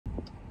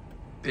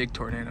Big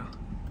tornado.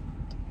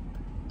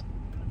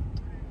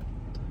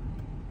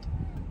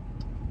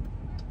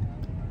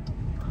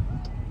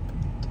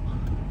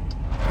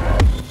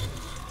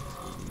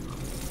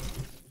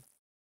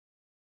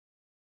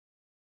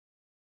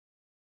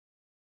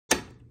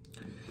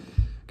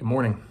 Good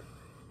morning.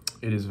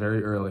 It is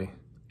very early.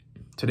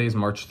 Today's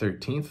March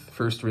 13th,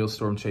 first real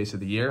storm chase of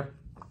the year.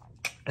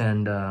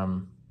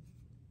 And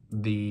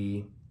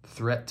the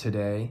threat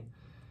today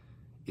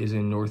is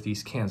in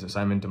northeast Kansas.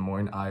 I'm in Des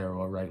Moines,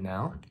 Iowa right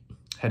now,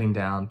 heading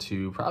down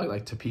to probably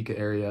like Topeka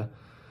area.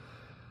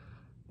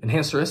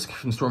 Enhanced risk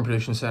from the Storm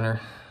Prediction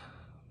Center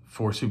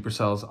for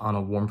supercells on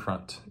a warm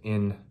front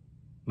in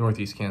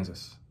northeast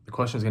Kansas. The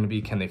question is going to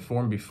be, can they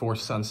form before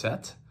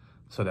sunset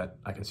so that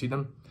I can see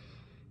them?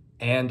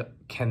 And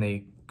can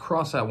they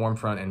cross that warm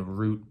front and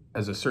route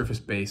as a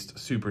surface-based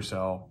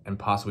supercell and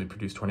possibly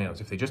produce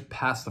tornadoes? If they just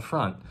pass the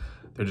front,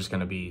 they're just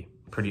going to be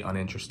pretty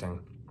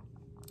uninteresting.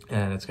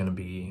 And it's going to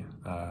be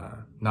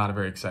not a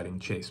very exciting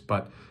chase.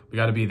 But we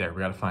got to be there. We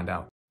got to find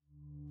out.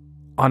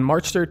 On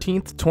March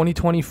 13th,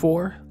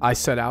 2024, I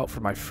set out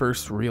for my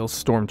first real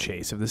storm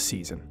chase of the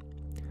season.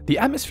 The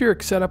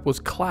atmospheric setup was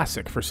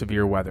classic for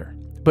severe weather,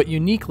 but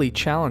uniquely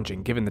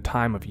challenging given the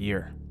time of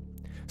year.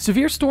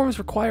 Severe storms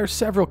require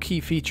several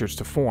key features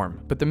to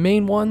form, but the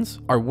main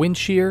ones are wind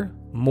shear,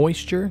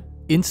 moisture,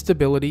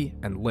 instability,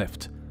 and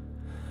lift.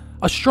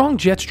 A strong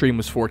jet stream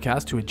was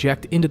forecast to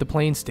eject into the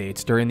plain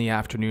states during the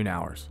afternoon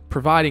hours,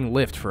 providing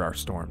lift for our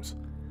storms.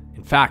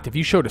 In fact, if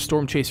you showed a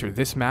storm chaser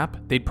this map,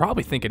 they'd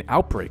probably think an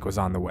outbreak was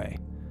on the way.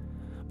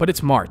 But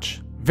it's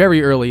March,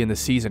 very early in the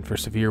season for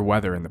severe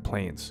weather in the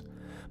plains.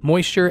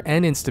 Moisture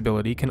and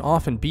instability can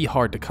often be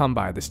hard to come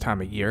by this time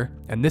of year,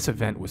 and this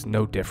event was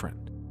no different.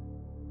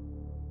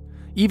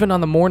 Even on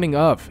the morning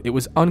of, it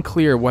was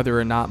unclear whether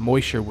or not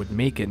moisture would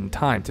make it in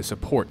time to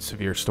support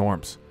severe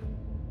storms.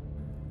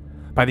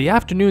 By the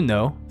afternoon,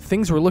 though,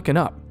 things were looking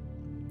up,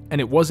 and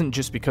it wasn't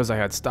just because I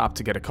had stopped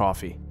to get a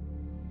coffee.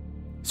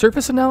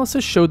 Surface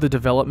analysis showed the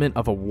development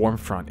of a warm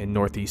front in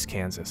northeast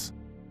Kansas,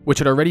 which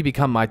had already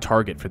become my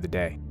target for the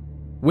day.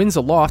 Winds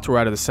aloft were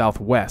out of the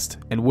southwest,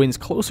 and winds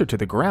closer to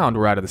the ground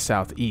were out of the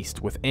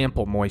southeast with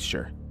ample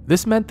moisture.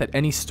 This meant that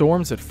any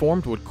storms that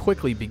formed would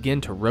quickly begin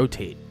to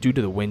rotate due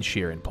to the wind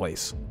shear in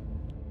place.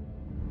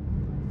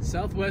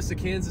 Southwest of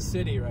Kansas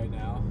City right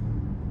now,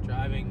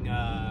 driving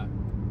a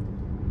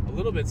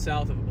little bit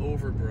south of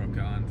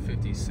Overbrook on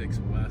 56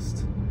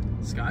 West.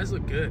 Skies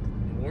look good.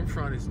 The warm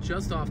front is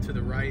just off to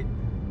the right,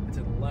 and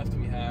to the left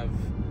we have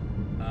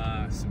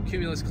some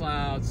cumulus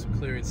clouds, some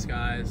clearing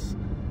skies.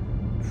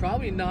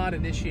 Probably not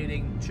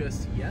initiating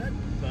just yet,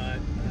 but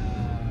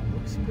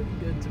looks pretty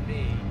good to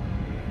me.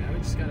 Now we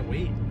just gotta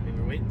wait. I mean,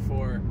 we're waiting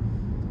for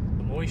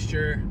the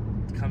moisture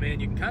to come in.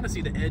 You can kind of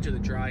see the edge of the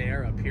dry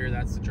air up here.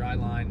 That's the dry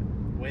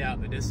line way out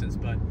in the distance,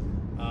 but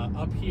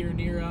up here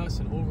near us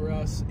and over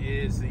us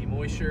is the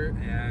moisture,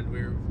 and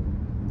we're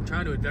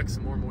trying to advect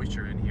some more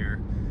moisture in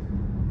here,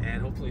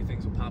 and hopefully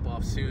things will pop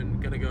off soon.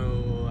 Gonna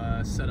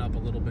go set up a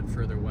little bit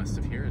further west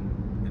of here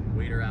and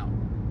wait her out.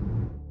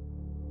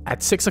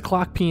 At 6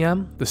 o'clock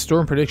p.m., the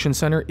Storm Prediction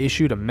Center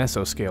issued a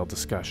mesoscale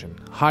discussion,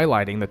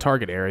 highlighting the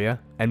target area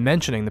and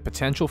mentioning the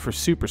potential for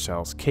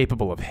supercells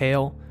capable of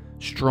hail,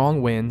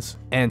 strong winds,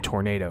 and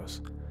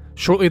tornadoes.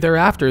 Shortly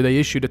thereafter, they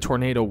issued a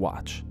tornado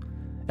watch.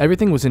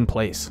 Everything was in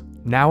place.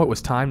 Now it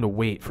was time to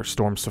wait for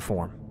storms to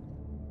form.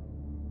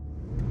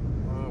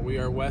 We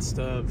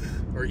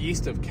are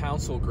east of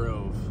Council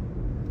Grove.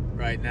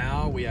 Right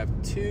now, we have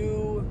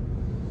two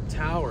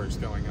towers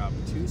going up,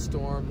 two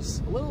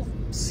storms, a little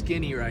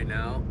skinny right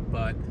now,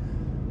 but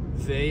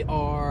they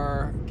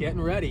are getting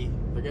ready.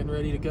 They're getting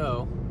ready to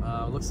go.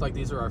 Looks like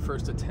these are our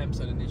first attempts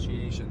at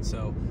initiation,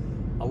 so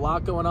a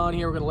lot going on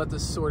here. We're gonna let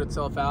this sort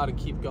itself out and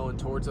keep going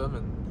towards them,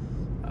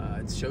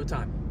 and it's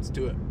showtime. Let's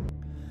do it.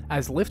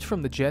 As lift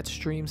from the jet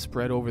stream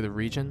spread over the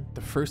region,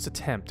 the first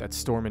attempt at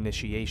storm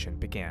initiation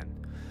began.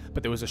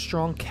 But there was a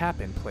strong cap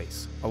in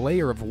place, a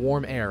layer of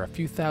warm air a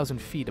few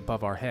thousand feet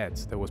above our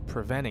heads that was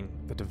preventing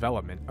the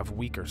development of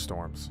weaker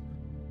storms.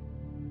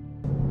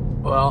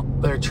 Well,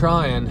 they're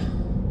trying,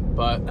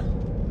 but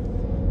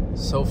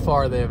so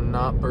far they have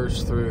not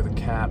burst through the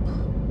cap.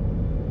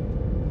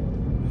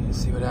 Let's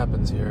see what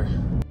happens here.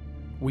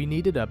 We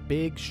needed a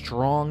big,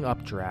 strong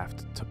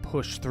updraft to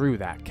push through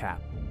that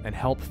cap and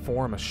help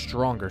form a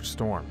stronger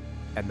storm,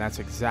 and that's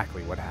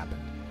exactly what happened.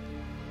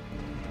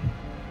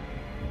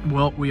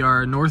 Well, we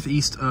are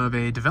northeast of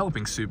a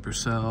developing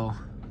supercell,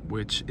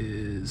 which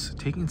is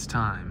taking its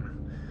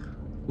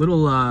time.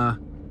 Little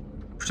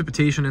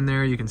precipitation in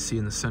there, you can see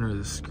in the center of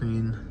the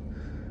screen.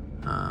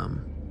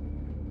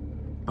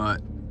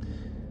 But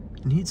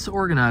it needs to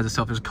organize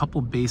itself. There's a couple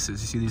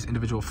bases. You see these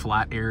individual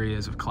flat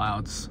areas of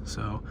clouds.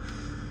 So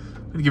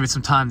I'm gonna give it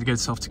some time to get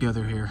itself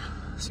together here,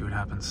 see what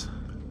happens.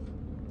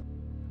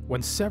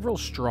 When several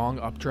strong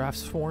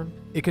updrafts form,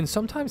 it can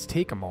sometimes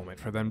take a moment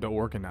for them to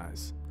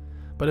organize.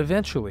 But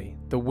eventually,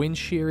 the wind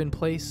shear in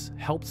place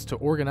helps to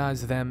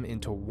organize them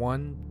into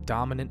one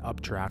dominant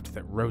updraft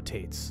that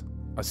rotates,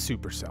 a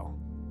supercell.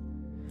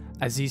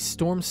 As these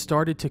storms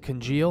started to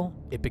congeal,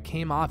 it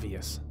became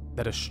obvious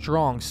that a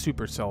strong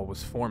supercell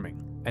was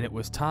forming, and it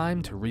was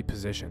time to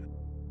reposition.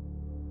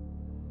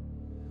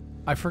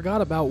 I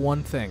forgot about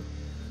one thing: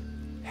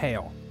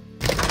 hail.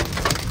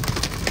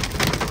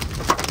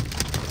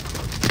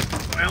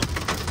 Well,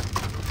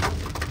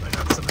 I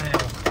got some hail.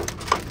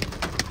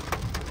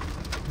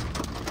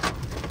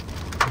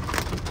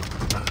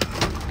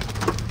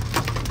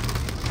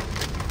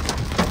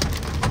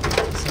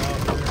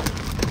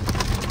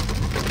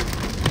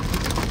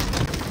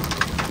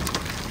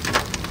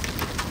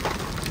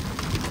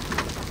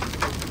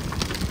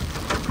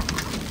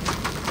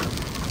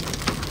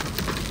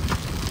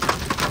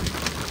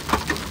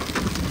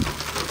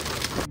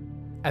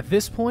 At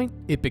this point,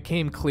 it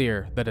became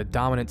clear that a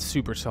dominant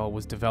supercell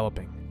was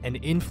developing and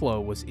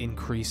inflow was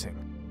increasing.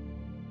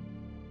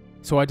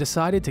 So I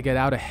decided to get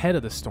out ahead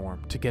of the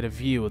storm to get a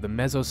view of the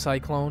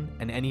mesocyclone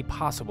and any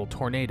possible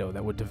tornado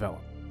that would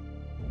develop.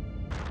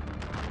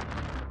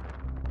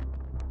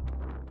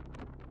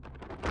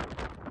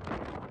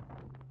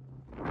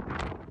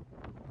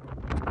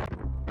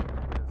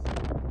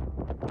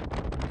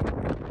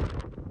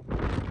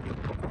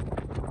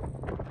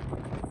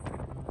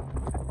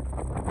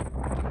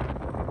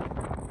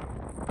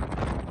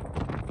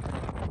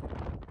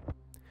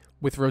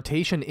 With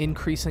rotation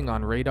increasing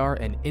on radar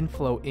and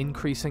inflow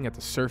increasing at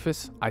the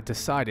surface, I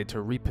decided to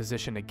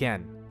reposition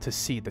again to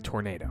see the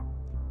tornado.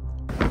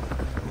 At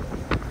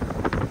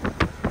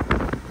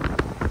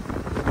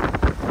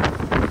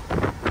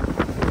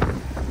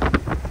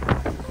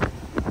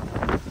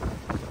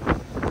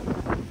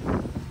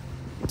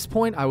this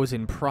point, I was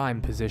in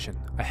prime position,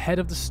 ahead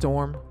of the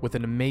storm with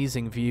an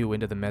amazing view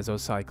into the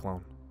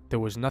mesocyclone. There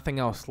was nothing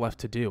else left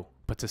to do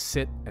but to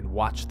sit and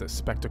watch the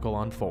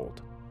spectacle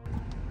unfold.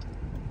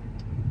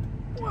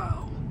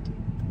 Wow.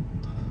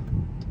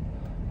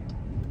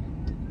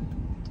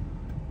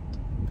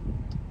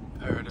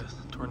 There it is,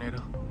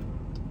 tornado.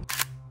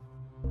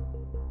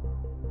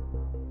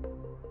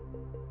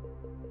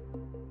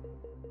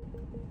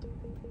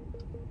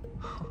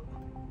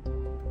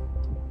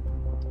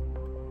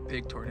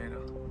 Big tornado.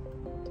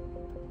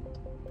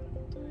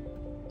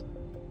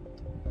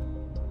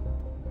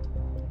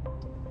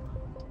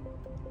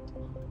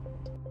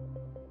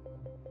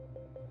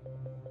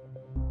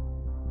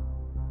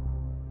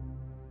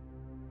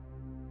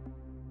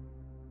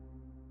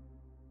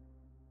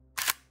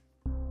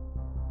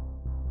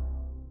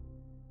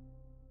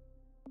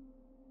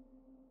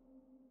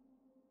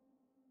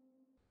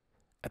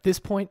 At this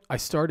point, I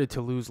started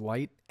to lose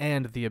light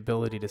and the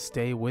ability to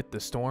stay with the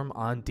storm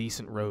on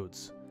decent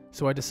roads,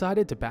 so I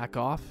decided to back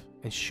off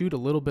and shoot a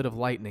little bit of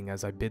lightning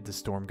as I bid the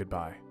storm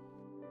goodbye.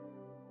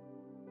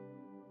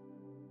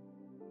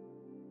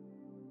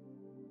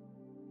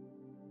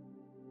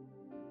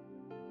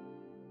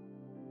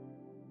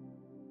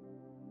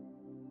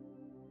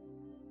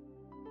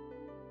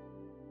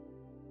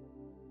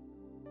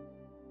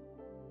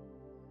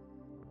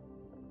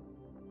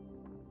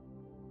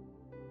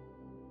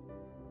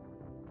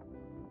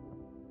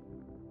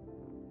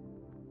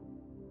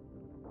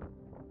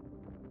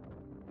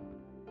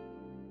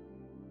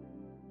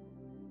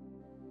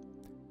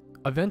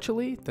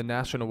 Eventually, the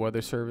National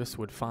Weather Service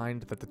would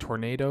find that the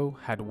tornado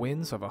had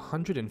winds of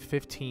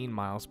 115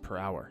 miles per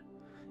hour.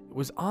 It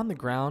was on the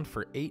ground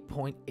for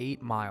 8.8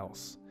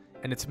 miles,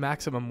 and its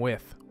maximum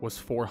width was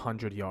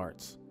 400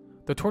 yards.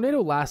 The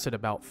tornado lasted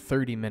about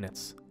 30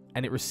 minutes,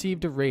 and it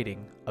received a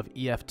rating of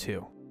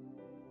EF2.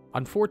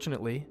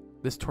 Unfortunately,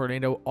 this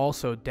tornado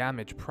also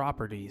damaged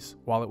properties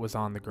while it was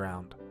on the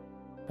ground.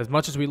 As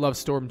much as we love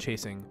storm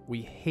chasing,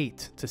 we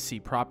hate to see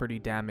property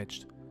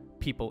damaged,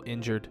 people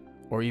injured,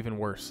 or even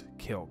worse,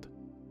 killed.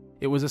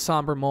 It was a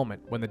somber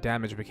moment when the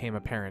damage became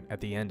apparent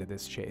at the end of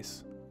this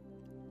chase.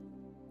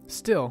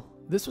 Still,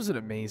 this was an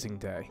amazing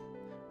day.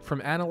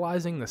 From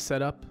analyzing the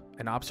setup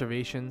and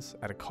observations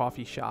at a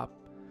coffee shop,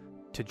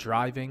 to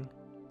driving,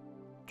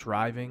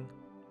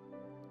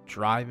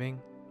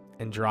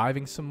 and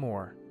driving some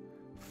more,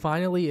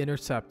 finally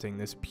intercepting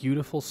this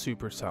beautiful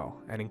supercell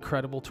and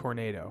incredible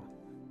tornado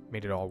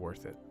made it all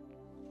worth it.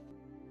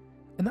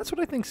 And that's what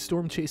I think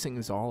storm chasing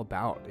is all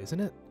about, isn't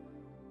it?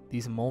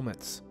 These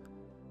moments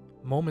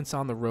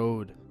on the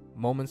road,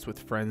 moments with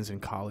friends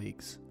and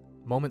colleagues,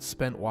 moments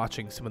spent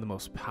watching some of the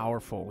most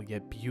powerful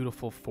yet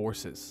beautiful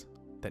forces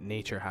that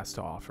nature has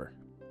to offer.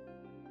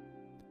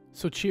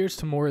 So cheers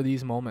to more of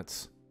these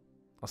moments.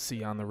 I'll see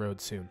you on the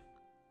road soon.